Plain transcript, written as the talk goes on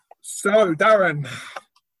So, Darren,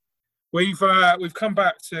 we've come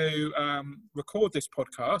back to record this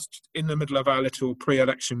podcast in the middle of our little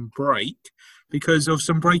pre-election break because of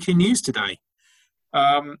some breaking news today,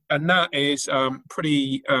 and that is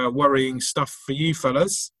pretty worrying stuff for you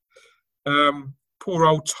fellas. Poor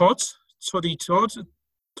old Toddy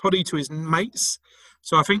to his mates.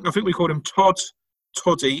 So I think we called him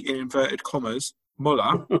Toddy in inverted commas.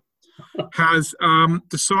 Muller has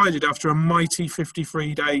decided after a mighty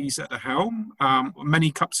 53 days at the helm,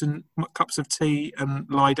 many cups of tea and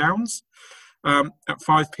lie downs at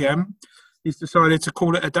 5 p.m. He's decided to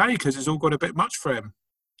call it a day because it's all got a bit much for him,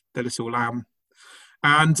 the little lamb.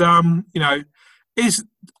 And is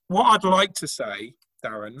what I'd like to say,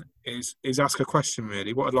 Darren, is ask a question.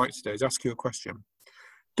 Really, what I'd like to do is ask you a question.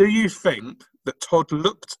 Do you think that Todd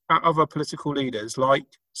looked at other political leaders like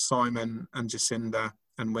Simon and Jacinda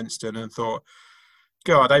and Winston and thought,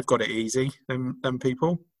 God, they've got it easy, them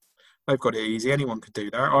people. They've got it easy. Anyone could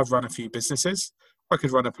do that. I've run a few businesses. I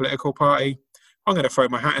could run a political party. I'm going to throw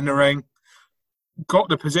my hat in the ring. Got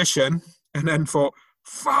the position and then thought,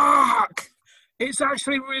 fuck, it's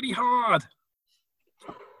actually really hard.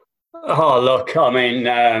 Oh, look, I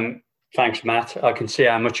mean, thanks, Matt. I can see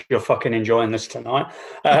how much you're fucking enjoying this tonight.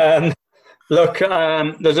 Look,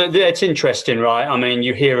 it's interesting, right? I mean,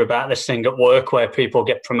 you hear about this thing at work where people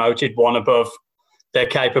get promoted one above their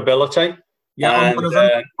capability. Yeah,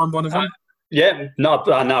 I'm one of them. Yeah, no,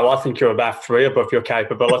 I think you're about 3 above your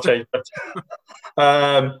capability. But,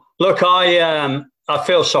 look, I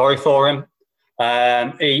feel sorry for him.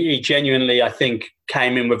 He genuinely, I think,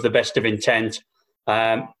 came in with the best of intent.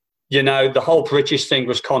 The whole Bridges thing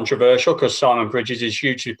was controversial because Simon Bridges is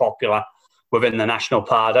hugely popular within the National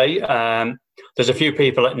Party. There's a few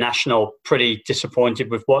people at National pretty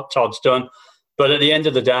disappointed with what Todd's done. But at the end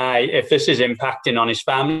of the day, if this is impacting on his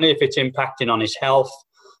family, if it's impacting on his health,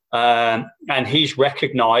 and he's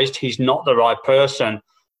recognised he's not the right person,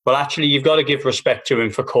 well, actually, you've got to give respect to him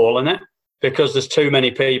for calling it because there's too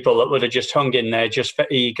many people that would have just hung in there just for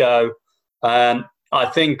ego. I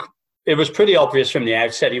think it was pretty obvious from the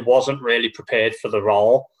outset he wasn't really prepared for the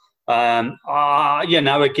role.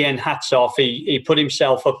 Again, hats off. He put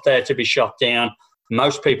himself up there to be shot down.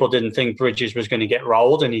 Most people didn't think Bridges was going to get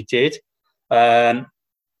rolled, and he did. But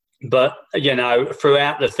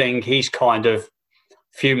throughout the thing, he's kind of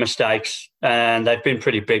few mistakes, and they've been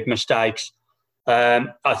pretty big mistakes.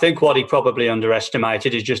 I think what he probably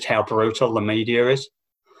underestimated is just how brutal the media is.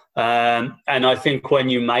 And I think when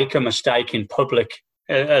you make a mistake in public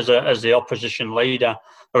as the opposition leader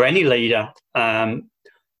or any leader,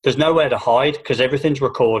 there's nowhere to hide because everything's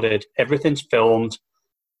recorded, everything's filmed.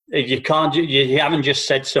 You haven't just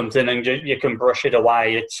said something and you can brush it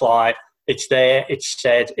away. It's like it's there, it's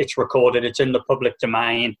said, it's recorded, it's in the public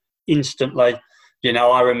domain instantly.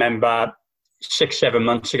 I remember 6-7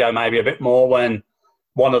 months ago, maybe a bit more, when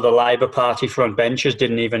one of the Labour Party front benchers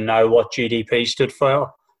didn't even know what GDP stood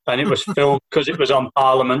for, and it was filmed because it was on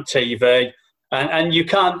Parliament TV. And you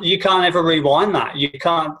can't ever rewind that. You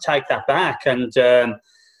can't take that back. And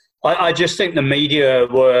I just think the media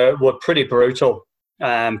were pretty brutal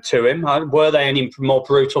to him. Were they any more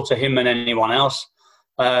brutal to him than anyone else?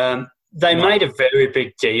 They made a very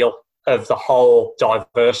big deal of the whole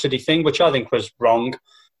diversity thing, which I think was wrong.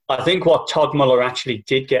 I think what Todd Muller actually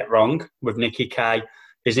did get wrong with Nikki Kay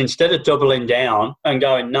is instead of doubling down and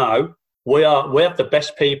going, no, we have the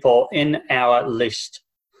best people in our list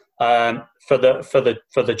for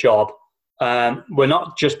the job. We're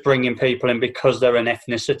not just bringing people in because they're an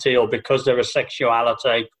ethnicity or because they're a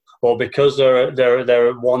sexuality or because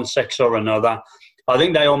they're one sex or another. I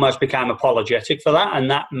think they almost became apologetic for that, and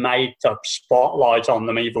that made the spotlight on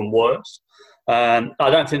them even worse. I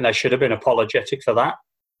don't think they should have been apologetic for that.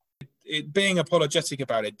 Being apologetic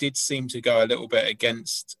about it did seem to go a little bit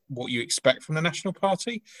against what you expect from the National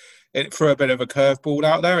Party. It threw a bit of a curveball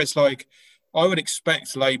out there. It's like, I would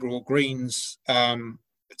expect Labour or Greens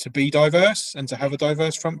to be diverse and to have a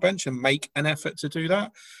diverse front bench and make an effort to do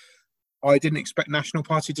that. I didn't expect National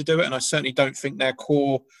Party to do it, and I certainly don't think their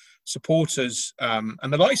core supporters and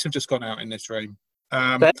the lights have just gone out in this room.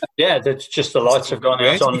 That's just the lights have gone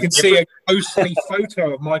out. You can see a ghostly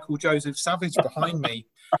photo of Michael Joseph Savage behind me,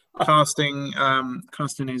 casting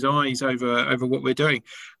his eyes over what we're doing.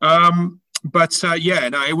 It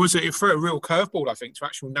threw a real curveball, I think, to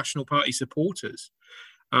actual National Party supporters.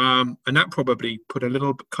 And that probably cast a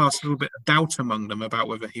little bit of doubt among them about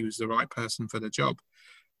whether he was the right person for the job.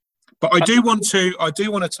 But I do want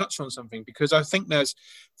to touch on something, because I think there's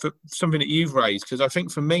something that you've raised, because I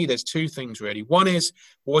think for me there's two things really. One is,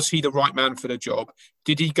 was he the right man for the job?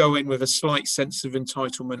 Did he go in with a slight sense of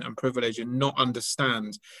entitlement and privilege and not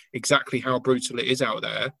understand exactly how brutal it is out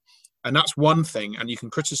there? And that's one thing, and you can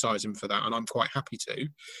criticize him for that, and I'm quite happy to,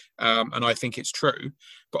 and I think it's true.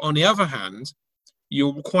 But on the other hand,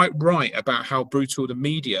 you're quite right about how brutal the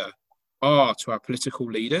media are to our political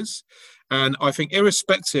leaders. And I think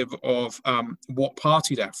irrespective of what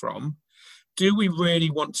party they're from, do we really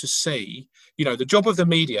want to see, the job of the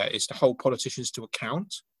media is to hold politicians to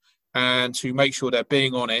account and to make sure they're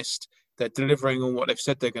being honest, they're delivering on what they've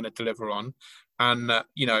said they're going to deliver on, and,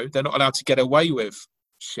 they're not allowed to get away with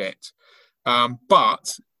shit.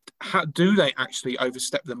 But do they actually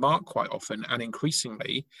overstep the mark quite often and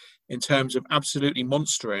increasingly in terms of absolutely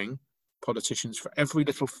monstering politicians for every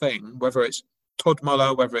little thing, whether it's Todd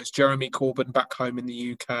Muller, whether it's Jeremy Corbyn back home in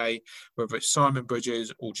the UK, whether it's Simon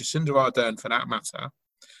Bridges or Jacinda Ardern for that matter?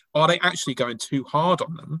 Are they actually going too hard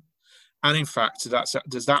on them? And in fact,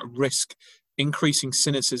 does that risk increasing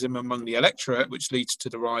cynicism among the electorate, which leads to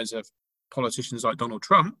the rise of politicians like Donald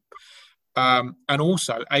Trump, and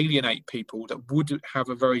also alienate people that would have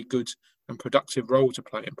a very good and productive role to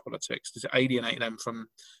play in politics? Does it alienate them from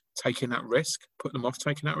taking that risk, put them off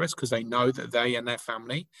taking that risk, because they know that they and their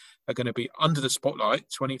family are going to be under the spotlight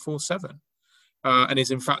 24/7? And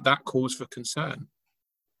is in fact that cause for concern?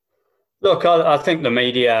 Look, I think the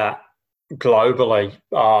media globally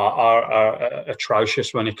are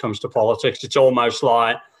atrocious when it comes to politics. It's almost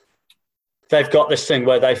like they've got this thing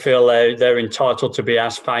where they feel they're entitled to be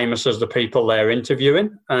as famous as the people they're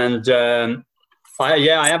interviewing. And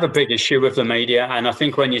I have a big issue with the media. And I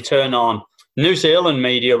think when you turn on New Zealand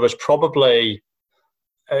media, was probably,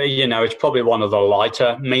 it's probably one of the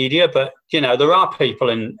lighter media, but, there are people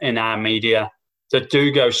in our media that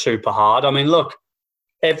do go super hard. I mean, look,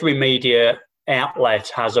 every media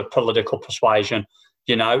outlet has a political persuasion.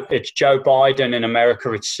 It's Joe Biden in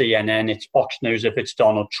America, it's CNN, it's Fox News if it's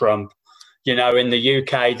Donald Trump. In the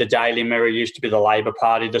UK, the Daily Mirror used to be the Labour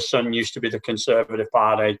Party, the Sun used to be the Conservative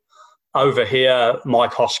Party. Over here,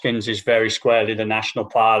 Mike Hoskins is very squarely the National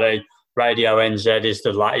Party. Radio NZ is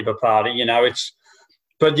the Labour Party.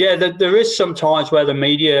 There is some times where the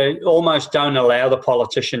media almost don't allow the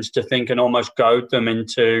politicians to think and almost goad them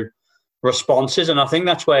into responses. And I think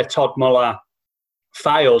that's where Todd Muller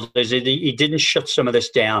failed, is he didn't shut some of this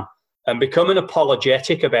down and becoming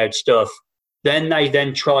apologetic about stuff. Then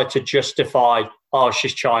they try to justify, oh,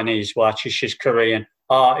 she's Chinese, well, actually she's Korean.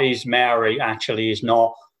 Oh, he's Maori, actually he's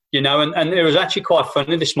not. And it was actually quite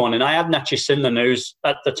funny this morning. I hadn't actually seen the news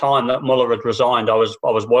at the time that Muller had resigned. I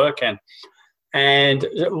was working. And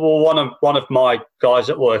one of my guys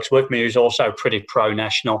that works with me, who's also pretty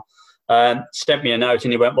pro-national, sent me a note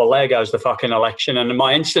and he went, well, there goes the fucking election. And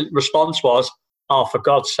my instant response was, oh, for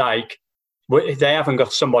God's sake, they haven't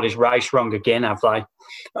got somebody's race wrong again, have they?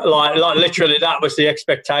 Like literally, that was the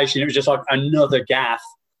expectation. It was just like another gaffe.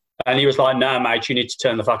 And he was like, no, mate, you need to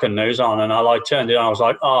turn the fucking news on. And I turned it on. I was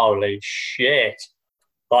like, holy shit.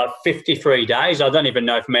 53 days. I don't even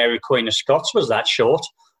know if Mary Queen of Scots was that short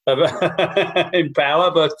in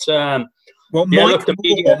power. But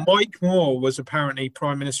Mike Moore was apparently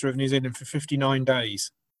Prime Minister of New Zealand for 59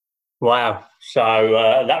 days. Wow.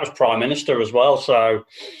 So that was Prime Minister as well. So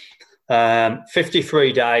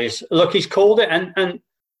 53 days. Look, he's called it. And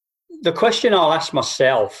the question I'll ask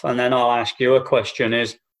myself, and then I'll ask you a question,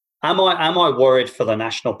 is, am I worried for the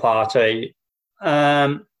National Party?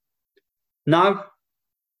 No,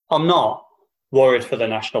 I'm not worried for the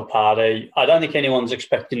National Party. I don't think anyone's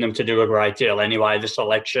expecting them to do a great deal anyway this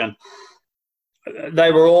election.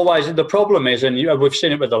 They were always, the problem is, and we've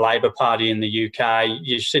seen it with the Labour Party in the UK,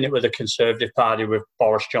 you've seen it with the Conservative Party with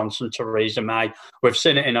Boris Johnson, Theresa May, we've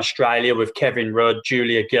seen it in Australia with Kevin Rudd,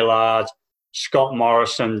 Julia Gillard, Scott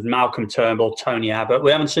Morrison, Malcolm Turnbull, Tony Abbott.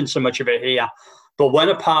 We haven't seen so much of it here. But when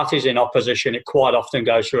a party's in opposition, it quite often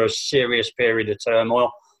goes through a serious period of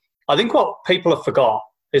turmoil. I think what people have forgot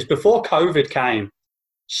is before COVID came,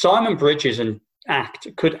 Simon Bridges and ACT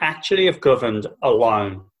could actually have governed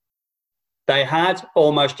alone. They had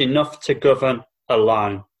almost enough to govern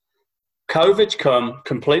alone. COVID's come,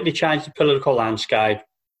 completely changed the political landscape.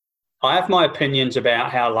 I have my opinions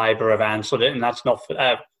about how Labour have answered it, and that's not for,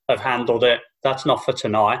 have handled it. That's not for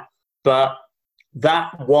tonight. But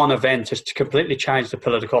that one event has completely changed the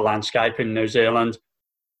political landscape in New Zealand.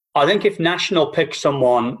 I think if National picks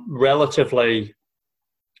someone relatively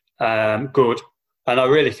good, and I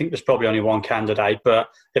really think there's probably only one candidate, but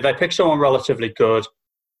if they pick someone relatively good,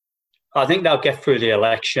 I think they'll get through the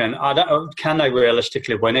election. I don't. Can they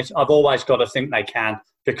realistically win it? I've always got to think they can,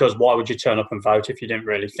 because why would you turn up and vote if you didn't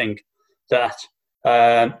really think that?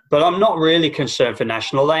 But I'm not really concerned for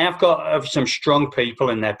National. They have got some strong people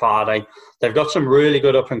in their party. They've got some really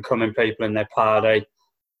good up-and-coming people in their party.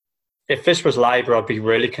 If this was Labour, I'd be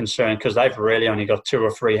really concerned, because they've really only got 2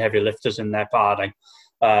 or 3 heavy lifters in their party.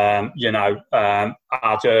 Ardern,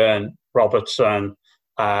 Robertson.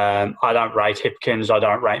 I don't rate Hipkins. I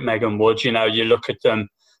don't rate Megan Woods. You look at them.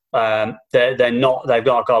 They're not. They've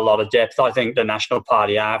got a lot of depth. I think the National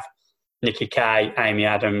Party have Nikki Kay, Amy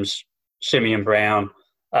Adams, Simeon Brown.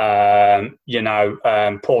 Paul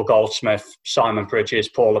Goldsmith, Simon Bridges,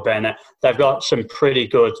 Paula Bennett. They've got some pretty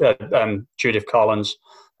good. Judith Collins,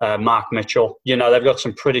 Mark Mitchell. They've got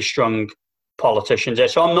some pretty strong politicians there.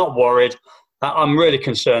 So I'm not worried. I'm really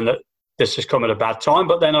concerned that this has come at a bad time.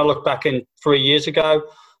 But then I look back in 3 years ago,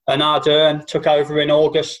 and Ardern took over in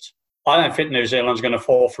August. I don't think New Zealand's going to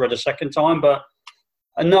fall for it a second time, but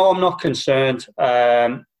no, I'm not concerned.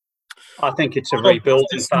 I think it's a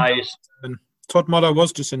rebuilding phase. Todd Muller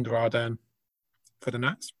was Jacinda Ardern for the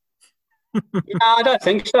Nats. I don't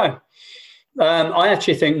think so. I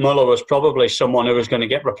actually think Muller was probably someone who was going to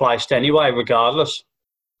get replaced anyway, regardless.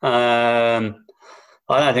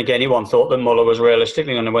 I don't think anyone thought that Muller was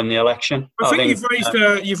realistically going to win the election. I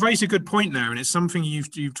think you've raised a good point there, and it's something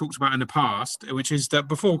you've talked about in the past, which is that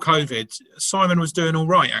before COVID, Simon was doing all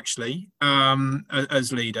right, actually,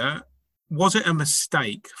 as leader. Was it a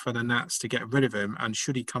mistake for the Nats to get rid of him, and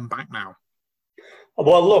should he come back now?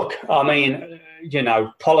 Well, look, I mean,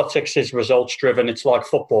 politics is results-driven. It's like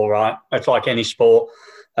football, right? It's like any sport.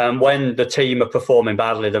 When the team are performing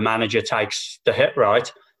badly, the manager takes the hit,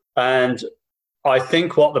 right? And I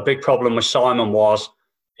think what the big problem with Simon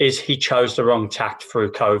is he chose the wrong tact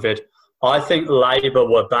through COVID. I think Labour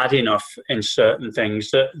were bad enough in certain things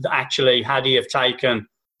that actually, had he have taken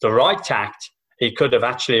the right tact, he could have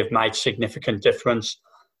actually have made significant difference.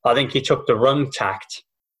 I think he took the wrong tact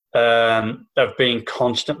of being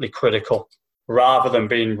constantly critical rather than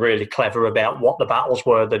being really clever about what the battles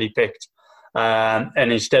were that he picked.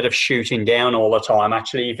 And instead of shooting down all the time,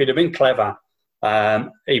 actually, if he'd have been clever,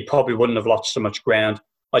 he probably wouldn't have lost so much ground.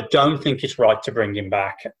 I don't think it's right to bring him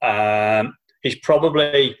back. He's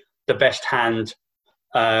probably the best hand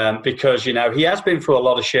because, he has been through a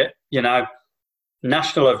lot of shit.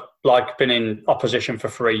 National have been in opposition for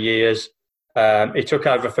 3 years. He took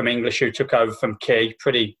over from English, who took over from Key.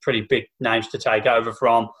 Pretty big names to take over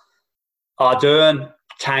from. Ardern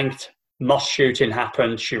tanked. Moss shooting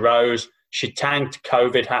happened. She rose. She tanked.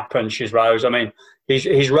 COVID happened. She rose. I mean,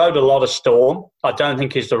 he's rode a lot of storm. I don't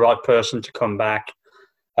think he's the right person to come back.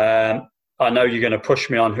 I know you're going to push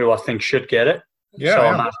me on who I think should get it. Yeah.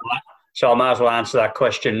 So I might as well answer that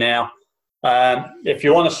question now. If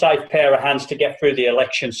you want a safe pair of hands to get through the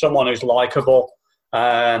election, someone who's likeable,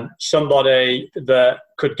 somebody that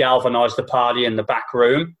could galvanise the party in the back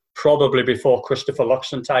room, probably before Christopher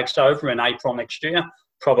Luxon takes over in April next year,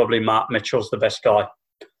 probably Mark Mitchell's the best guy.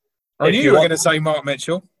 I knew you were going to say Mark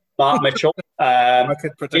Mitchell. Mark Mitchell. I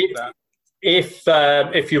could predict that.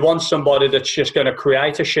 If you want somebody that's just going to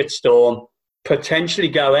create a shitstorm, potentially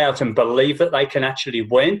go out and believe that they can actually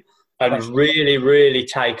win and really, really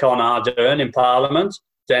take on Ardern in Parliament,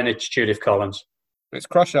 then it's Judith Collins. It's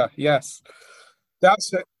Crusher, yes.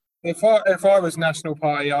 That's it. If I was National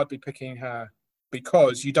Party, I'd be picking her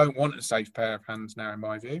because you don't want a safe pair of hands now, in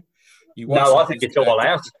my view. I think it's all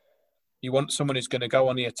out. You want someone who's going to go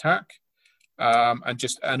on the attack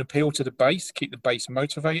and appeal to the base, keep the base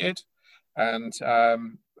motivated, and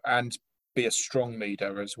be a strong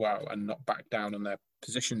leader as well, and not back down on their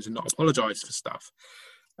positions and not apologise for stuff.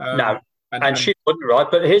 And she wouldn't, right?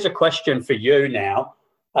 But here's a question for you now.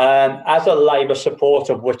 As a Labour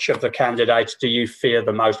supporter, which of the candidates do you fear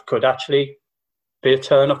the most could actually be a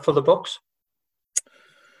turn-up for the books?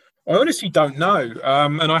 I honestly don't know,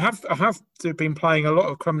 and I have been playing a lot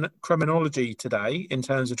of criminology today in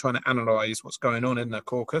terms of trying to analyse what's going on in the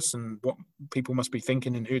caucus and what people must be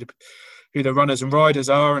thinking and who the runners and riders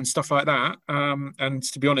are and stuff like that. And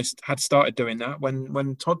to be honest, had started doing that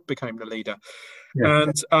when Todd became the leader. Yeah.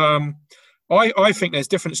 And I think there's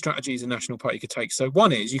different strategies the National Party could take. So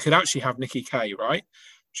one is you could actually have Nikki Kay, right?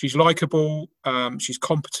 She's likeable, she's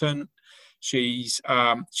competent, she's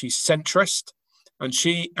centrist. And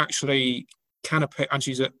she actually can appeal, and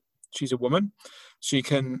she's a woman. She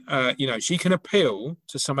can, she can appeal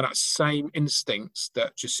to some of that same instincts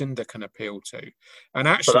that Jacinda can appeal to. And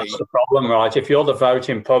actually, but that's the problem, right? If you're the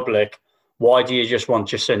voting public, why do you just want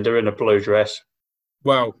Jacinda in a blue dress?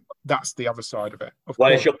 Well, That's the other side of it. Of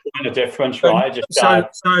Where's course. your point of difference, right?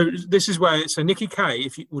 So this is where Nikki K,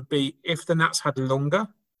 if it would be if the Nats had longer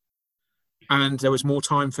and there was more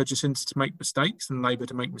time for Jacinta to make mistakes and Labour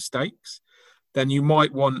to make mistakes, then you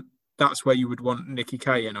might want. That's where you would want Nikki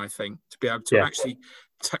K in, I think, to be able to actually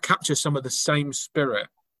capture some of the same spirit.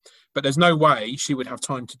 But there's no way she would have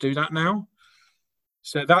time to do that now.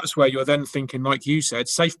 So that's where you're then thinking, like you said,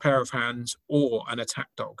 safe pair of hands or an attack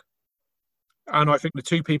dog. And I think the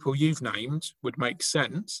two people you've named would make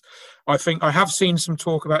sense. I think I have seen some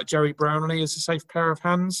talk about Jerry Brownlee as a safe pair of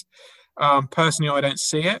hands. Personally, I don't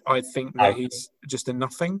see it. I think that he's just a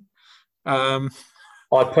nothing. I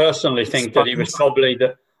personally think that he was probably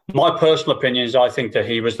my personal opinion is I think that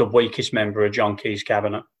he was the weakest member of John Key's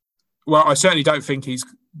cabinet. Well, I certainly don't think he's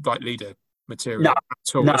like leader material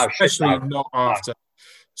at all, especially not after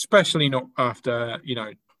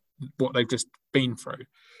what they've just been through.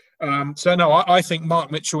 So no, I think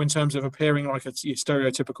Mark Mitchell, in terms of appearing like a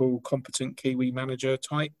stereotypical competent Kiwi manager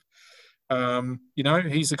type,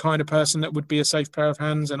 he's the kind of person that would be a safe pair of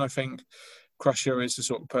hands, and I think Crusher is the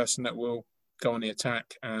sort of person that will go on the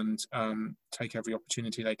attack and take every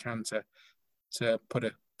opportunity they can to put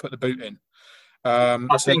the boot in.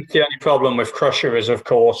 I think the only problem with Crusher is, of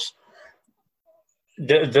course,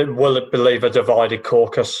 will it believe a divided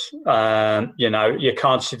caucus? You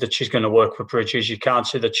can't see that she's going to work with Bridges. You can't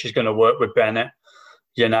see that she's going to work with Bennett.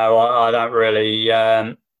 I don't really.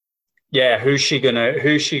 Who's she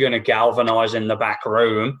gonna galvanise in the back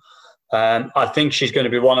room? I think she's going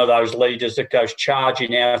to be one of those leaders that goes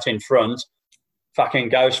charging out in front, fucking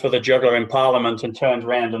goes for the juggler in Parliament and turns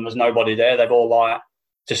around and there's nobody there. They've all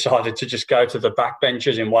decided to just go to the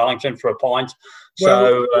backbenchers in Wellington for a pint.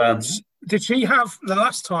 Did she have the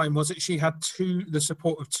last time? Was it she had the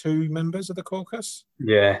support of two members of the caucus?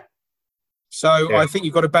 Yeah. So I think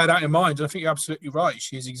you've got to bear that in mind. And I think you're absolutely right.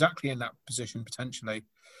 She is exactly in that position potentially,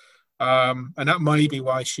 and that may be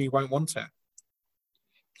why she won't want it.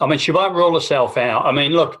 I mean, she won't rule herself out. I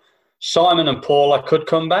mean, look, Simon and Paula could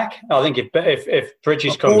come back. I think if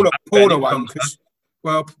Bridges comes back, Paula won't.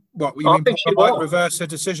 Well, what you mean? Paula might reverse her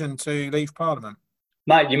decision to leave Parliament.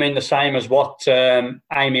 Mate, you mean the same as what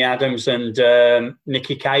Amy Adams and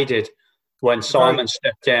Nikki Kay did when Simon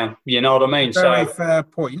stepped down? You know what I mean? Very fair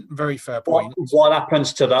point. Very fair point. What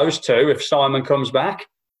happens to those two if Simon comes back?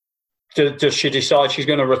 Does she decide she's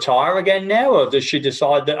going to retire again now, or does she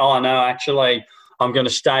decide that, oh, no, actually, I'm going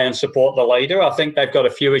to stay and support the leader? I think they've got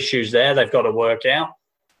a few issues there they've got to work out.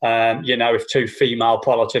 If two female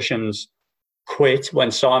politicians quit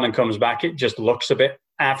when Simon comes back, it just looks a bit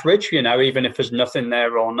average, even if there's nothing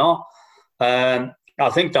there or not. I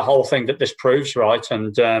think the whole thing that this proves, right,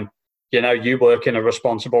 and, you work in a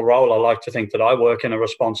responsible role. I like to think that I work in a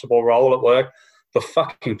responsible role at work, but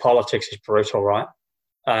fucking politics is brutal, right?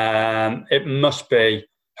 It must be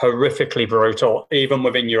horrifically brutal. Even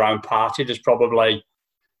within your own party, there's probably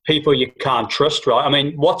people you can't trust, right? I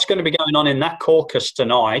mean, what's going to be going on in that caucus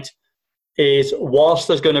tonight is, whilst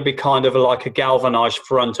there's going to be kind of like a galvanised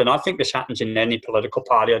front, and I think this happens in any political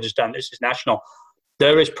party, I just don't, this is national,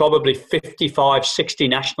 there is probably 55, 60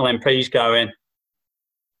 national MPs going,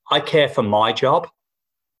 I care for my job,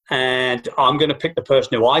 and I'm going to pick the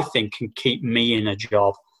person who I think can keep me in a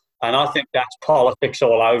job. And I think that's politics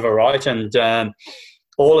all over, right? And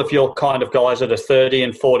all of your kind of guys that are 30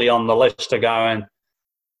 and 40 on the list are going,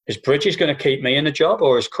 is Bridges going to keep me in a job,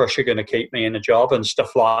 or is Crusher going to keep me in a job, and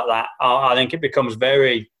stuff like that? I think it becomes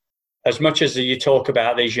very, as much as you talk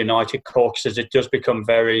about these united caucuses, it does become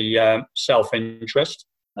very self-interest.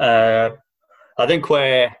 I think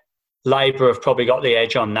where Labour have probably got the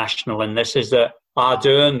edge on National in this is that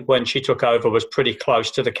Ardern, when she took over, was pretty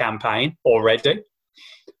close to the campaign already.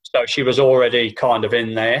 So she was already kind of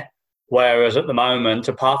in there. Whereas at the moment,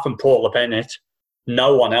 apart from Paula Bennett,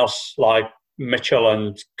 no one else like Mitchell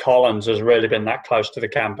and Collins has really been that close to the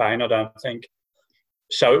campaign, I don't think.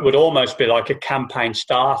 So it would almost be like a campaign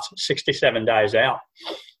start 67 days out.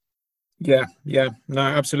 Yeah, no,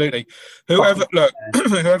 absolutely.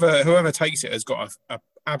 Whoever takes it has got a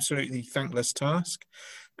absolutely thankless task.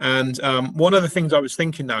 And one of the things I was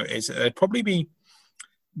thinking though is it'd probably be,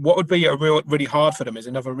 what would be really hard for them is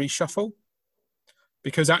another reshuffle.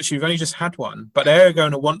 Because actually we've only just had one, but they're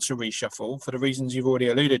going to want to reshuffle for the reasons you've already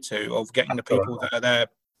alluded to, of getting the people that are there,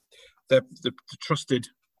 the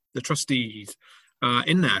trustees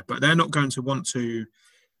in there. But they're not going to want to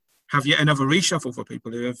have yet another reshuffle for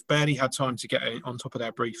people who have barely had time to get on top of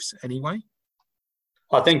their briefs anyway.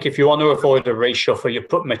 I think if you want to avoid a reshuffle, you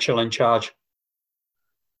put Mitchell in charge.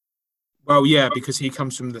 Well, yeah, because he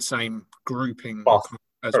comes from the same grouping Well,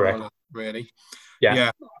 as correct. well, really. Yeah,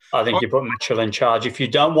 Yeah. I think I, you put Mitchell in charge. If you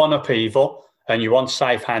don't want upheaval and you want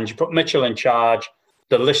safe hands, you put Mitchell in charge.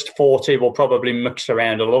 The list 40 will probably mix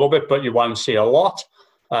around a little bit, but you won't see a lot.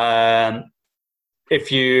 Um,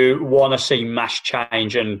 if you want to see mass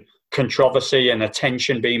change and controversy and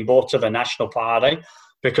attention being brought to the National Party,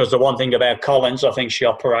 because the one thing about Collins, I think she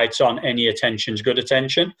operates on any attention's good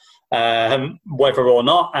attention, whether or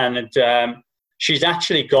not. And she's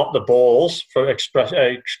actually got the balls,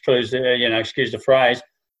 excuse the phrase,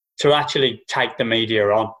 to actually take the media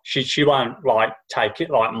on. She won't like take it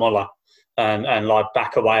like Muller and like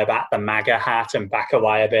back away about the MAGA hat and back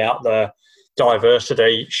away about the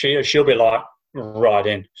diversity. She'll be like right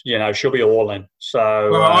in, she'll be all in. So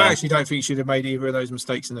well, I actually don't think she'd have made either of those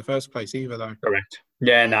mistakes in the first place either, though. correct.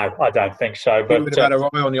 Yeah, no, I don't think so. He But would have had her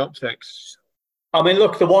eye on the optics. I mean,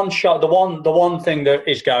 look, the one thing that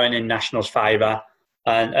is going in National's favour,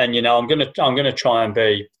 and I'm gonna try and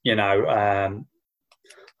be,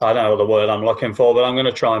 I don't know the word I'm looking for, but I'm going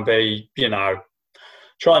to try and be,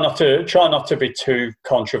 try not to be too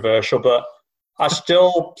controversial. But I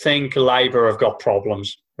still think Labour have got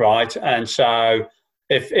problems, right? And so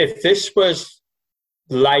if this was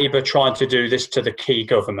Labour trying to do this to the key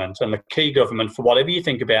government, and the key government, for whatever you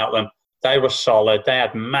think about them, they were solid. They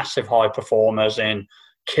had massive high performers in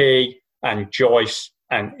Key and Joyce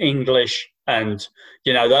and English, and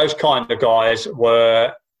those kind of guys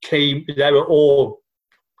were key. They were all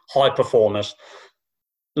high performers.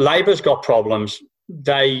 Labour's got problems.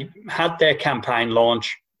 They had their campaign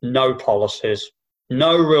launch, no policies,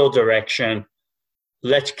 no real direction.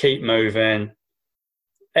 Let's keep moving.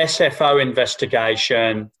 SFO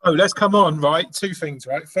investigation. Oh, let's come on, right? Two things,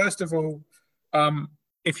 right? First of all,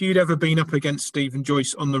 if you'd ever been up against Stephen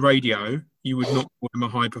Joyce on the radio, you would not call him a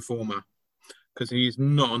high performer because he was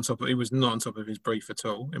not on top of his brief at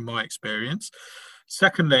all, in my experience.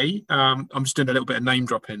 Secondly, I'm just doing a little bit of name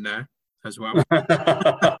drop in there as well.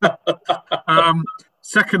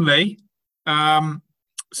 Secondly,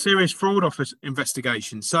 serious fraud office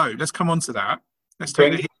investigation. So let's come on to that. Let's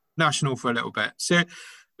take the National for a little bit. So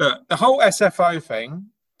look, the whole SFO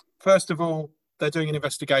thing, first of all, they're doing an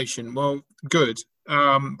investigation. Well, good.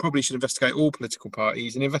 Probably should investigate all political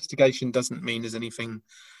parties. An investigation doesn't mean there's anything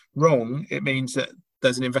wrong. It means that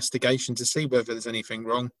there's an investigation to see whether there's anything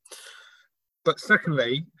wrong. But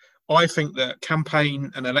secondly, I think that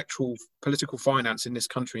campaign and electoral political finance in this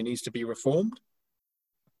country needs to be reformed.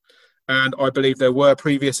 And I believe there were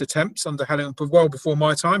previous attempts under Helen, well before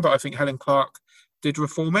my time, but I think Helen Clark did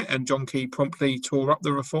reform it, and John Key promptly tore up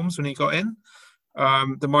the reforms when he got in,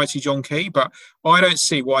 the mighty John Key. But I don't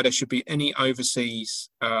see why there should be any overseas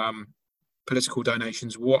political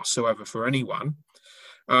donations whatsoever for anyone.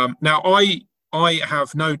 Now, I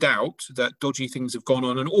have no doubt that dodgy things have gone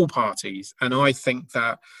on in all parties. And I think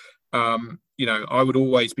that, I would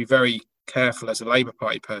always be very careful as a Labour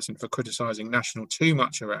Party person for criticising National too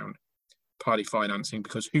much around party financing,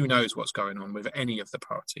 because who knows what's going on with any of the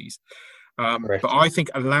parties. But I think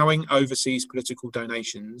allowing overseas political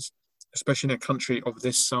donations, especially in a country of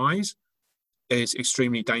this size, is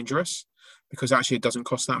extremely dangerous, because actually it doesn't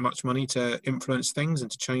cost that much money to influence things and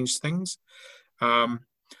to change things.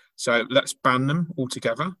 So let's ban them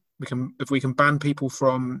altogether. If we can ban people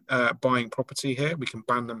from buying property here, we can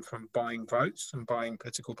ban them from buying votes and buying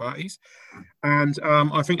political parties. And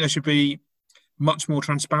I think there should be much more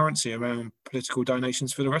transparency around political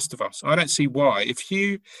donations for the rest of us. I don't see why. If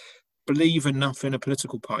you believe enough in a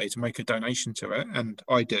political party to make a donation to it, and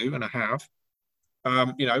I do, and I have,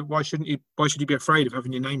 why should you be afraid of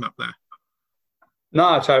having your name up there?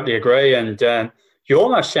 No, I totally agree. And you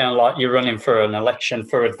almost sound like you're running for an election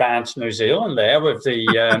for Advance New Zealand there, with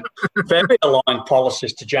the very aligned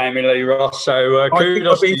policies to Jamie Lee Ross. So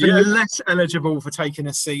kudos to you. I'd be even less eligible for taking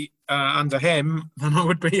a seat under him than I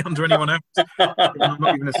would be under anyone else. I'm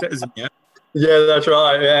not even a citizen yet. Yeah, that's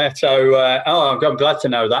right. Yeah. So, I'm glad to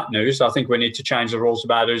know that news. I think we need to change the rules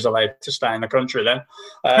about who's allowed to stay in the country then.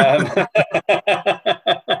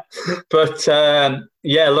 But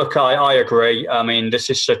yeah, look, I agree. I mean, this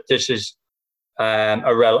is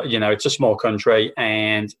it's a small country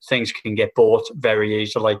and things can get bought very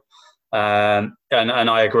easily. And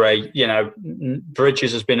I agree.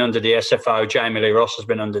 Bridges has been under the SFO. Jamie Lee Ross has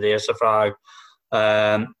been under the SFO.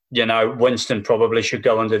 Winston probably should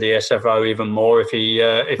go under the SFO even more if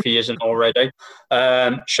he isn't already.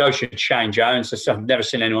 So should Shane Jones. I've never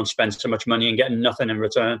seen anyone spend so much money and get nothing in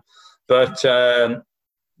return. But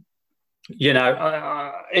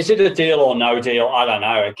is it a deal or no deal? I don't know.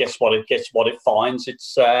 I guess what it finds.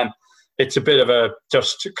 It's it's a bit of a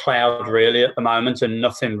dust cloud really at the moment, and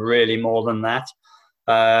nothing really more than that.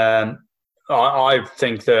 I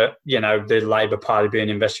think that, the Labour Party being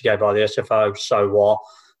investigated by the SFO, so what?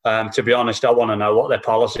 To be honest, I want to know what their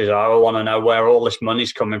policies are. I want to know where all this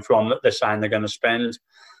money's coming from that they're saying they're going to spend,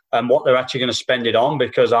 and what they're actually going to spend it on,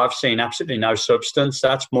 because I've seen absolutely no substance.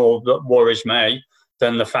 That's more that worries me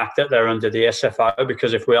than the fact that they're under the SFO,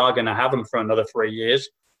 because if we are going to have them for another 3 years,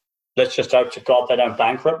 let's just hope to God they don't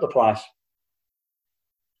bankrupt the place.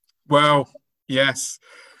 Well, yes.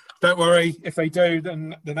 Don't worry. If they do,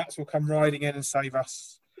 then the Nats will come riding in and save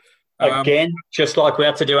us. Again, just like we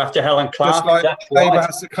had to do after Helen Clark. Just like That's Labour right.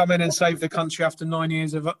 has to come in and save the country after 9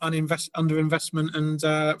 years of underinvestment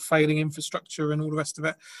and failing infrastructure and all the rest of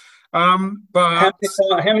it. But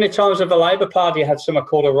how many times have the Labour Party had something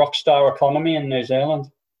called a rock star economy in New Zealand?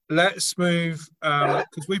 let's move,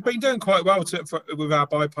 because we've been doing quite well with our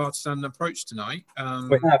bipartisan approach tonight.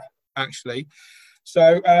 We have. Actually.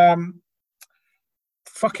 So,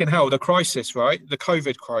 fucking hell, the crisis, right? The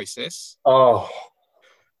COVID crisis. Oh.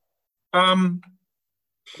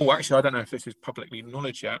 Actually, I don't know if this is publicly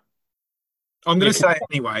acknowledged yet. I'm going to say it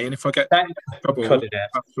anyway, and if I get trouble, cut it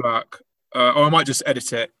out. Luck, or I might just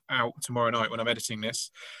edit it out tomorrow night when I'm editing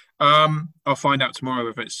this. I'll find out tomorrow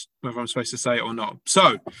whether I'm supposed to say it or not.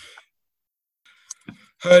 So,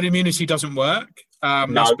 herd immunity doesn't work.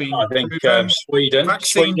 No, I think Sweden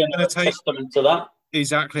is a testament to that.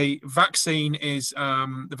 Exactly. Vaccine is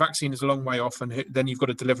the vaccine is a long way off, and then you've got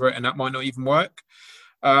to deliver it, and that might not even work.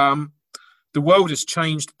 The world has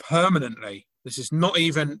changed permanently. This is not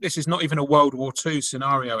even a World War II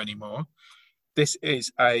scenario anymore. This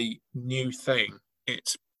is a new thing.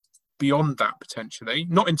 It's beyond that potentially,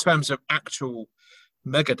 not in terms of actual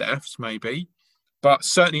mega deaths, maybe, but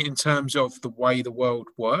certainly in terms of the way the world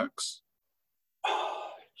works.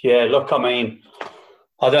 Yeah, look, I mean,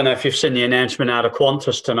 I don't know if you've seen the announcement out of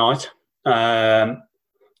Qantas tonight,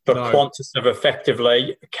 but no. Qantas have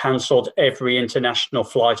effectively cancelled every international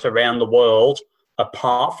flight around the world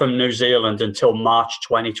apart from New Zealand until March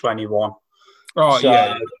 2021. Oh, so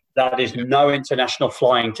yeah. That is no international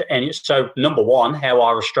flying to any. So, number one, how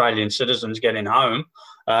are Australian citizens getting home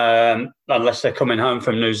unless they're coming home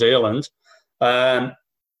from New Zealand? I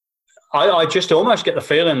just almost get the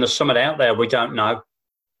feeling there's something out there we don't know.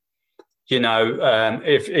 You know,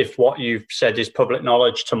 if what you've said is public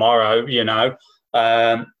knowledge tomorrow, you know,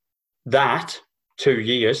 that 2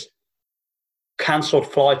 years,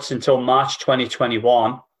 cancelled flights until March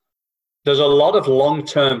 2021. There's a lot of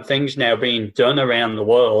long-term things now being done around the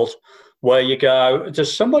world where you go,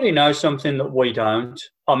 does somebody know something that we don't?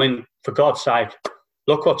 I mean, for God's sake,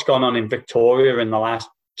 look what's gone on in Victoria in the last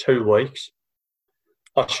 2 weeks.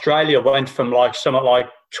 Australia went from something like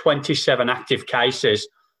 27 active cases,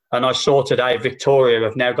 and I saw today Victoria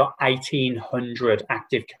have now got 1,800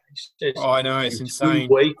 active cases. Oh, I know, it's insane.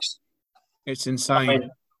 2 weeks. It's insane. I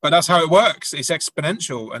mean, but that's how it works. It's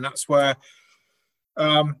exponential, and that's where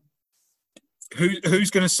who's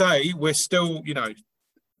going to say we're still, you know,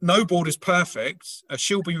 no border's perfect. A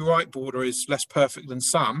she'll be right border is less perfect than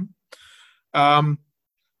some. I'll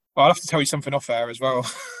have to tell you something off air as well.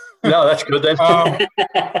 No, that's good then.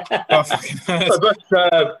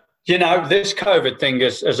 But you know, this COVID thing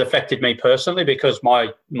has affected me personally because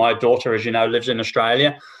my daughter, as you know, lives in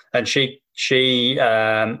Australia, and she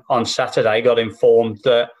on Saturday got informed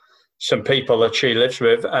that some people that she lives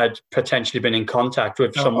with had potentially been in contact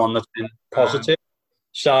with someone that's been positive.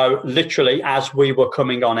 So literally, as we were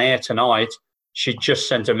coming on air tonight, she just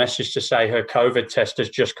sent a message to say her COVID test has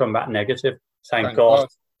just come back negative. Thank God.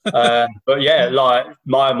 But yeah, like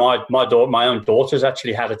my own daughter's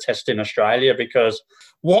actually had a test in Australia because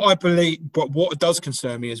what I believe, but what does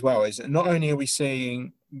concern me as well is that not only are we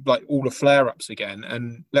seeing like all the flare-ups again,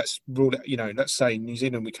 and let's rule it, you know, let's say New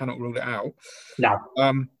Zealand, we cannot rule it out. No.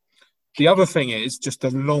 The other thing is just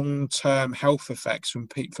the long-term health effects from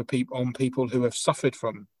people who have suffered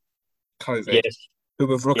from COVID. Yes.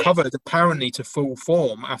 Who have recovered apparently to full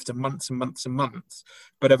form after months and months and months,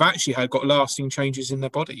 but have actually got lasting changes in their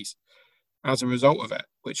bodies as a result of it,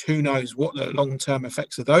 which who knows what the long-term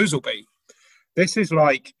effects of those will be. This is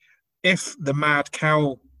like if the mad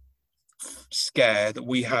cow scare that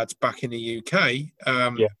we had back in the UK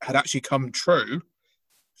had actually come true.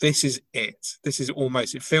 This is it. This is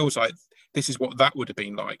almost, it feels like this is what that would have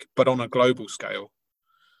been like, but on a global scale.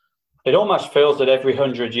 It almost feels that every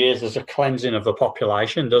 100 years there's a cleansing of the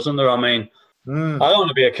population, doesn't there? I mean, I don't want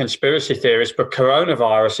to be a conspiracy theorist, but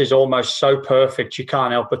coronavirus is almost so perfect you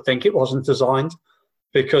can't help but think it wasn't designed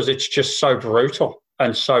because it's just so brutal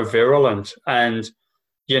and so virulent. And,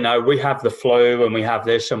 you know, we have the flu and we have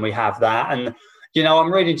this and we have that. And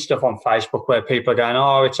I'm reading stuff on Facebook where people are going,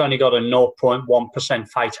 oh, it's only got a 0.1%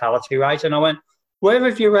 fatality rate. And I went, where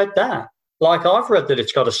have you read that? Like, I've read that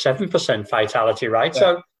it's got a 7% fatality rate. Yeah.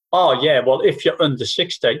 So, oh, yeah, well, if you're under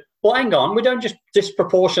 60, well, hang on, we don't just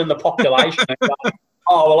disproportion the population and go,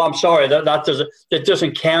 oh, well, I'm sorry, that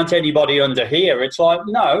doesn't count anybody under here. It's like,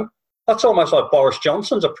 no, that's almost like Boris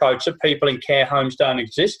Johnson's approach that people in care homes don't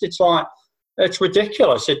exist. It's like, it's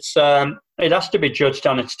ridiculous. It has to be judged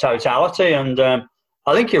on its totality. And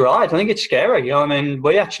I think you're right. I think it's scary. I mean,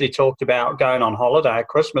 we actually talked about going on holiday at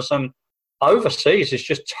Christmas, and overseas is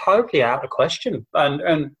just totally out of question.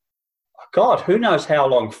 And God, who knows how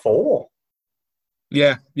long for?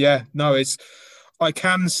 Yeah. No, I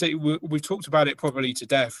can see, we've talked about it probably to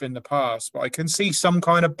death in the past, but I can see some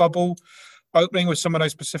kind of bubble opening with some of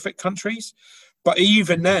those Pacific countries. But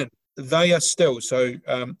even then, they are still, so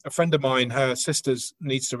a friend of mine, her sister's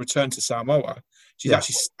needs to return to Samoa. She's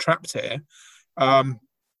actually trapped here.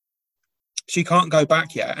 She can't go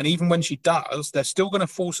back yet. And even when she does, they're still going to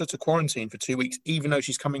force her to quarantine for 2 weeks, even though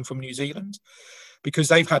she's coming from New Zealand, because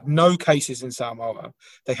they've had no cases in Samoa.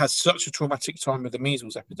 They had such a traumatic time with the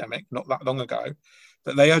measles epidemic not that long ago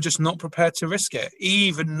that they are just not prepared to risk it,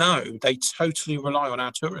 even though they totally rely on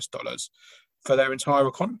our tourist dollars for their entire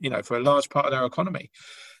economy, for a large part of their economy.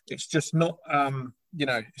 It's just not,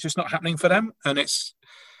 it's just not happening for them. And this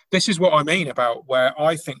is what I mean about where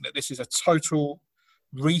I think that this is a total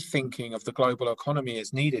rethinking of the global economy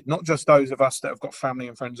is needed. Not just those of us that have got family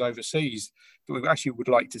and friends overseas that we actually would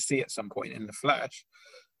like to see at some point in the flesh,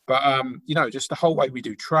 but just the whole way we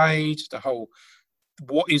do trade,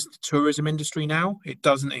 what is the tourism industry now? It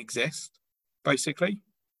doesn't exist, basically.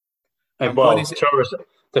 And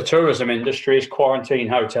the tourism industry is quarantine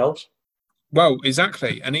hotels. Well,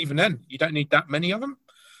 exactly. And even then, you don't need that many of them.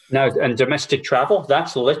 No, and domestic travel,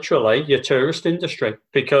 that's literally your tourist industry,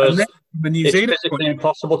 because it's physically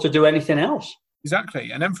impossible to do anything else.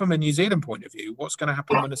 Exactly. And then from a New Zealand point of view, what's going to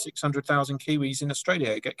happen when the 600,000 Kiwis in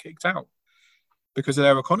Australia get kicked out because of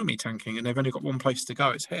their economy tanking and they've only got one place to go?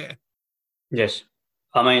 It's here. Yes.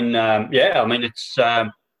 I mean, it's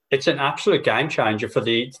an absolute game changer for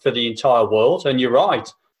the entire world. And you're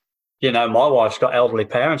right. My wife's got elderly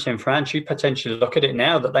parents in France. You potentially look at it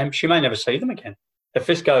now that she may never see them again. If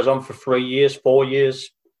this goes on for 3 years, 4 years,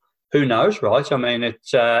 who knows, right? I mean,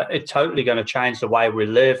 it's totally going to change the way we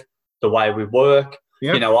live, the way we work.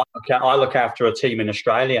 Yeah. I look after a team in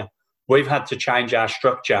Australia. We've had to change our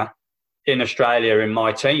structure in Australia in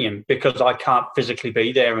my team because I can't physically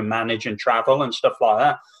be there and manage and travel and stuff like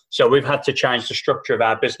that. So we've had to change the structure of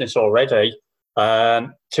our business already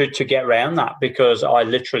to get around that, because I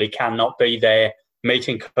literally cannot be there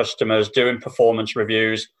meeting customers, doing performance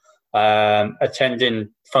reviews, attending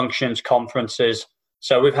functions, conferences.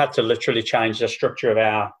 So we've had to literally change the structure of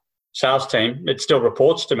our sales team. It still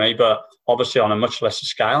reports to me, but obviously on a much lesser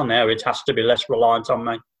scale now. It has to be less reliant on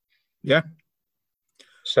me. Yeah.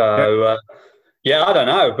 So, I don't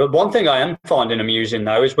know. But one thing I am finding amusing,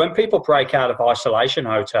 though, is when people break out of isolation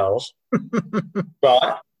hotels,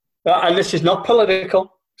 right? And this is not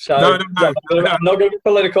political. So no. I'm not going to be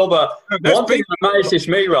political, but one thing that amazes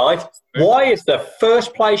me, right? Why is the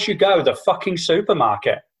first place you go the fucking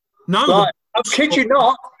supermarket? No. Like, I kid you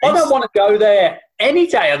not. I don't want to go there any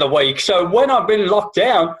day of the week. So when I've been locked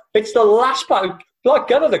down, it's the last place. Like,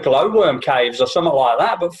 go to the glowworm caves or something like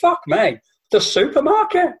that. But fuck me, the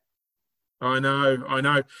supermarket. I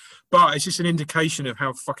know. But it's just an indication of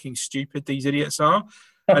how fucking stupid these idiots are.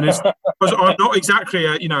 And it's because I'm not exactly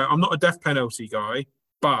I'm not a death penalty guy,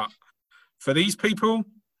 but for these people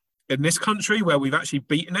in this country where we've actually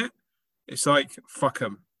beaten it, it's like, fuck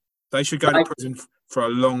them. They should go to prison for a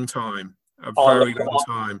long time, a very long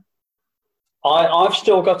time. I've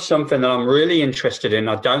still got something that I'm really interested in.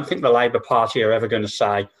 I don't think the Labour Party are ever going to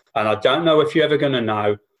say, and I don't know if you're ever going to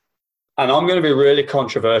know. And I'm going to be really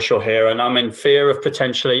controversial here, and I'm in fear of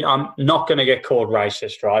potentially, I'm not going to get called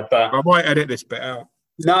racist, right? But I might edit this bit out.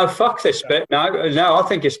 No, fuck this bit. No, I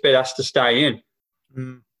think this bit has to stay in.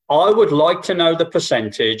 I would like to know the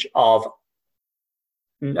percentage of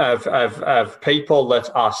people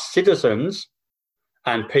that are citizens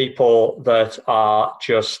and people that are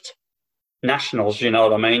just nationals, you know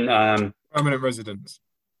what I mean? Permanent residents.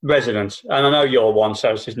 Residents. And I know you're one,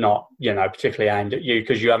 so this is not, particularly aimed at you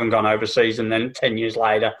because you haven't gone overseas and then 10 years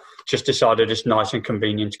later just decided it's nice and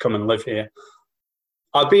convenient to come and live here.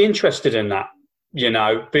 I'd be interested in that,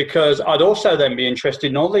 because I'd also then be interested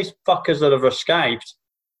in all these fuckers that have escaped,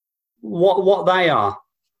 what they are.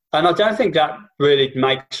 And I don't think that really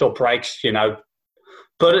makes or breaks,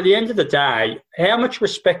 But at the end of the day, how much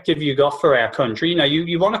respect have you got for our country?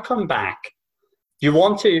 You want to come back You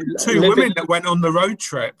want to Two women that went on the road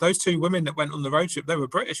trip. Those two women that went on the road trip, they were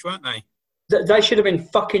British, weren't they? They should have been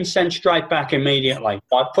fucking sent straight back immediately.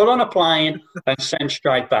 Like, put on a plane and sent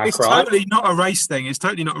straight back, It's right? totally not a race thing. It's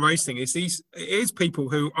totally not a race thing. It is people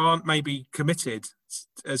who aren't maybe committed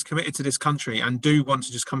to this country and do want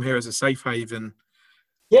to just come here as a safe haven.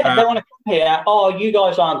 Yeah, they want to come here. Oh, you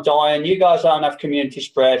guys aren't dying. You guys aren't have community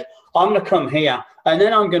spread. I'm going to come here, and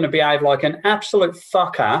then I'm going to behave like an absolute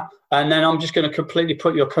fucker, and then I'm just going to completely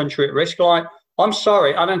put your country at risk. Like, I'm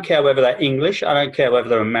sorry. I don't care whether they're English. I don't care whether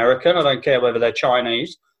they're American. I don't care whether they're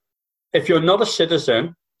Chinese. If you're not a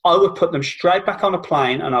citizen, I would put them straight back on a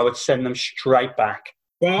plane, and I would send them straight back.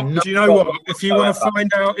 Well, do you know what? If you want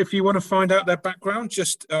to find out their background,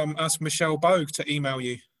 just ask Michelle Bogue to email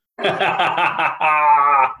you.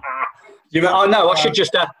 I know. I should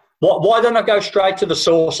just. Why don't I go straight to the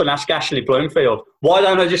source and ask Ashley Bloomfield? Why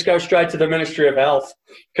don't I just go straight to the Ministry of Health?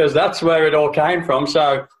 Because that's where it all came from.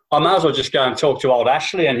 So I might as well just go and talk to old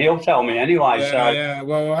Ashley, and he'll tell me anyway. Yeah.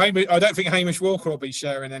 Well, I don't think Hamish Walker will be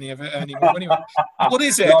sharing any of it anymore. Anyway, what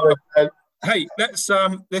is it? Hey, let's.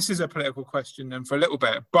 This is a political question then for a little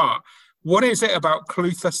bit, but what is it about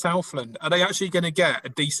Clutha Southland? Are they actually going to get a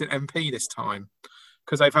decent MP this time?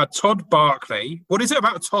 Because they've had Todd Barclay. What is it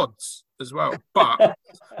about Todd's as well? But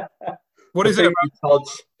what is it about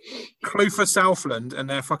Todd's? Clutha Southland and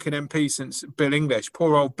their fucking MP since Bill English?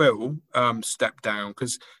 Poor old Bill stepped down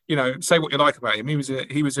because, you know, say what you like about him, he was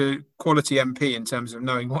a quality MP in terms of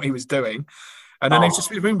knowing what he was doing, and then he's just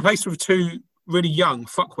been replaced with two really young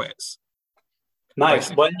fuckwits.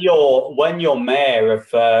 Mate, when you're mayor of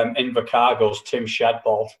Invercargill's Tim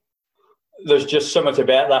Shadbolt, there's just something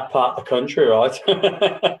about that part of the country, right?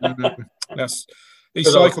 He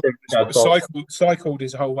cycled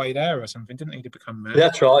his whole way there or something, didn't he, to become mayor?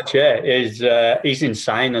 That's right, yeah. He's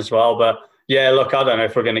insane as well. But, yeah, look, I don't know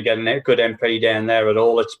if we're going to get a good MP down there at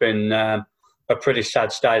all. It's been a pretty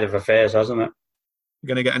sad state of affairs, hasn't it? We're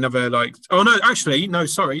going to get another, like... Oh, no, actually, no,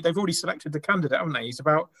 sorry. They've already selected the candidate, haven't they? He's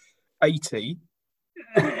about 80.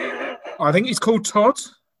 I think he's called Todd,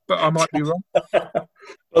 but I might be wrong.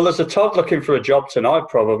 Well, there's a Todd looking for a job tonight,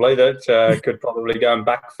 probably, that could probably go and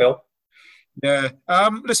backfill. Yeah.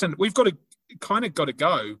 Listen, we've got to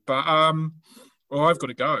go, but I've got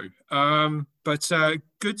to go. But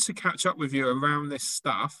good to catch up with you around this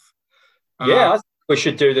stuff. Yeah, I think we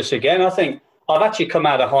should do this again. I think I've actually come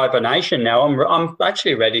out of hibernation now. I'm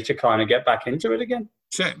actually ready to kind of get back into it again.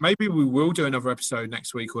 Shit, maybe we will do another episode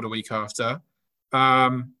next week or the week after,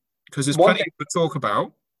 because there's plenty to talk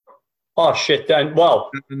about. Oh shit! Then,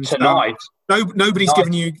 well, tonight. Nobody's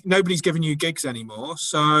giving you gigs anymore,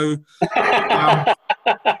 so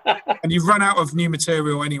and you've run out of new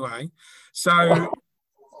material anyway. So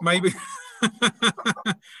maybe.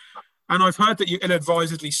 And I've heard that you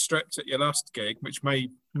ill-advisedly stripped at your last gig, which may.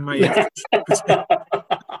 I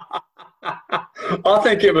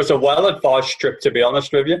think it was a well-advised strip, to be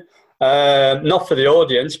honest with you. Not for the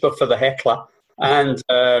audience, but for the heckler. And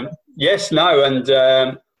yes, no,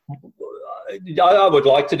 and. I would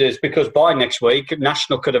like to do this because by next week,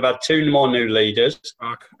 National could have had 2 more new leaders.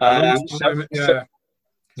 So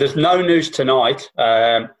there's no news tonight.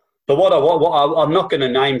 But what I'm not going to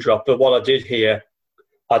name drop, but what I did hear,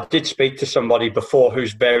 I did speak to somebody before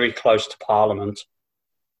who's very close to Parliament.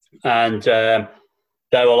 And they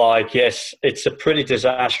were like, yes, it's a pretty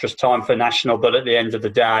disastrous time for National, but at the end of the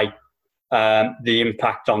day, the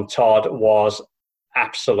impact on Todd was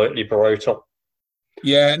absolutely brutal.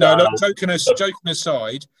 Yeah, no, look, joking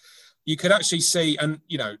aside, you could actually see, and,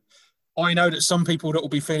 you know, I know that some people that will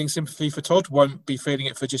be feeling sympathy for Todd won't be feeling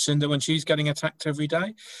it for Jacinda when she's getting attacked every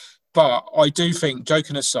day. But I do think,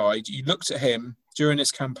 joking aside, you looked at him during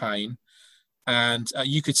this campaign and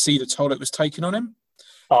you could see the toll it was taking on him.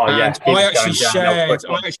 Oh, yeah. I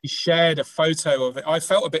actually shared a photo of it. I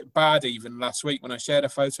felt a bit bad even last week when I shared a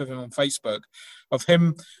photo of him on Facebook, of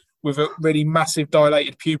him with a really massive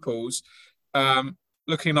dilated pupils,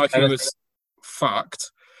 looking like he was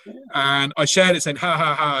fucked. And I shared it saying, ha,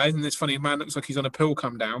 ha, ha, isn't this funny? Man looks like he's on a pill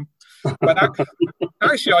come down. But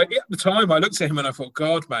actually, at the time, I looked at him and I thought,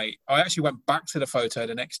 God, mate, I actually went back to the photo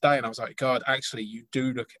the next day and I was like, God, actually, you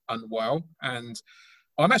do look unwell. And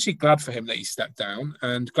I'm actually glad for him that he stepped down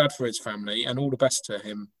and glad for his family and all the best to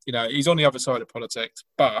him. You know, he's on the other side of politics,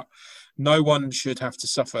 but no one should have to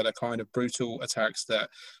suffer the kind of brutal attacks that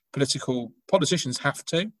politicians have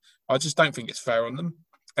to. I just don't think it's fair on them,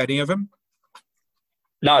 any of them.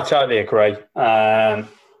 No, I totally agree.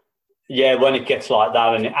 Yeah, when it gets like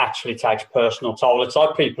that and it actually takes personal toll, it's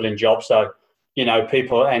like people in jobs, though. You know,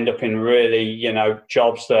 people end up in really, you know,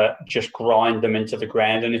 jobs that just grind them into the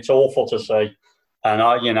ground, and it's awful to see. And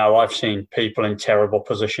I've seen people in terrible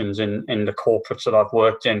positions in the corporates that I've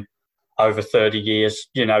worked in over 30 years,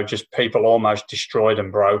 just people almost destroyed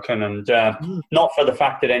and broken. And not for the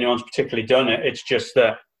fact that anyone's particularly done it. It's just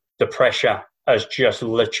that the pressure has just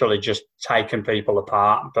literally just taken people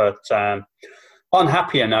apart. But on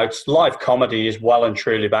happier notes, live comedy is well and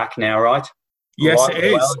truly back now, right? Yes, it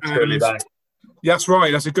is. Well and truly back. That's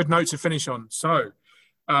right. That's a good note to finish on. So,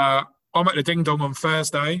 I'm at the Ding Dong on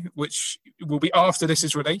Thursday, which will be after this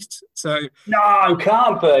is released. So no,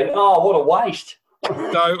 can't be. Oh, what a waste.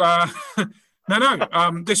 So no.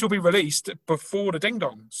 This will be released before the Ding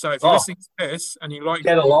Dong. So if you're listening to this and you like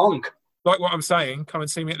get along, like what I'm saying, come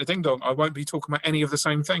and see me at the Ding Dong. I won't be talking about any of the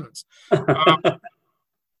same things.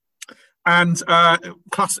 And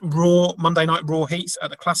Raw Monday Night Raw heats at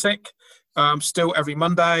the Classic. Still every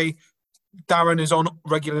Monday. Darren is on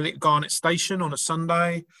regularly at Garnet Station on a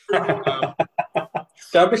Sunday.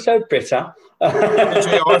 Don't be so bitter.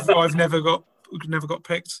 I've never got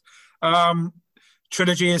picked.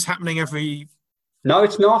 Trilogy is happening every. No,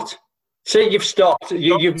 it's not. See, you've stopped.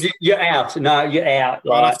 You're out. No, you're out.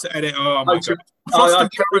 I'll have to edit. Oh my god! Floston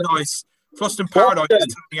Paradise is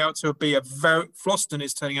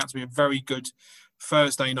turning out to be a very good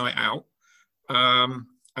Thursday night out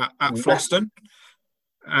at Floston.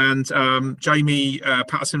 And Jamie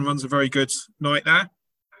Patterson runs a very good night there.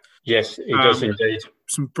 Yes, he does indeed.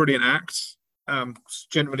 Some brilliant acts.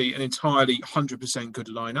 Generally, an entirely 100% good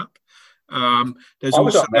lineup. I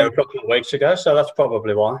was up there a couple of weeks ago, so that's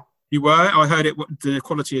probably why. You were? I heard the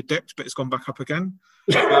quality had dipped, but it's gone back up again.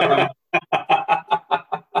 I'm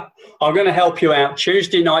going to help you out.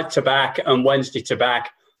 Tuesday night to back and Wednesday to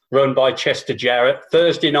back, run by Chester Jarrett.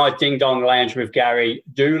 Thursday night Ding Dong Lounge with Gary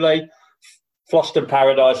Dooley. Floston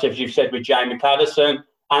Paradise, as you've said, with Jamie Patterson.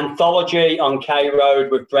 Anthology on K Road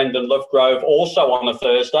with Brendan Lovegrove, also on a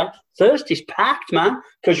Thursday. Thursday's packed, man,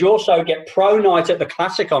 because you also get Pro Night at the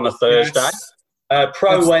Classic on a Thursday,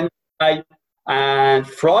 Wednesday, and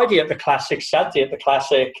Friday at the Classic, Saturday at the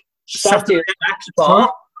Classic, Saturday at the Max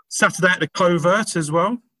Bar. Saturday at the Covert as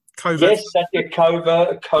well. Yes, Saturday at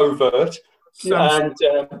Covert. And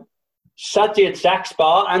Saturday at Zach's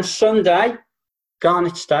Bar, and Sunday,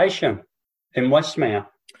 Garnet Station in Westmere.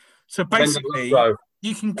 So basically,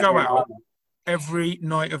 you can go out every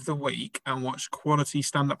night of the week and watch quality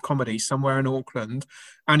stand-up comedy somewhere in Auckland,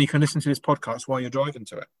 and you can listen to this podcast while you're driving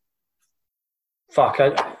to it. Fuck,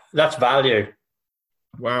 that's value.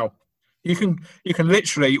 Wow. You can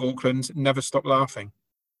literally, Auckland, never stop laughing.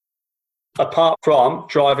 Apart from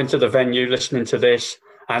driving to the venue, listening to this,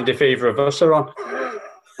 and if either of us are on.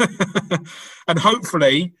 And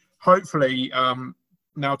hopefully,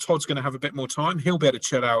 now Todd's going to have a bit more time. He'll be able to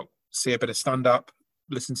chill out, see a bit of stand-up,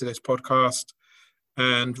 listen to this podcast,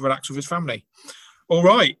 and relax with his family. All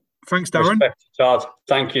right. Thanks, Darren. Respect, Todd.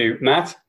 Thank you, Matt.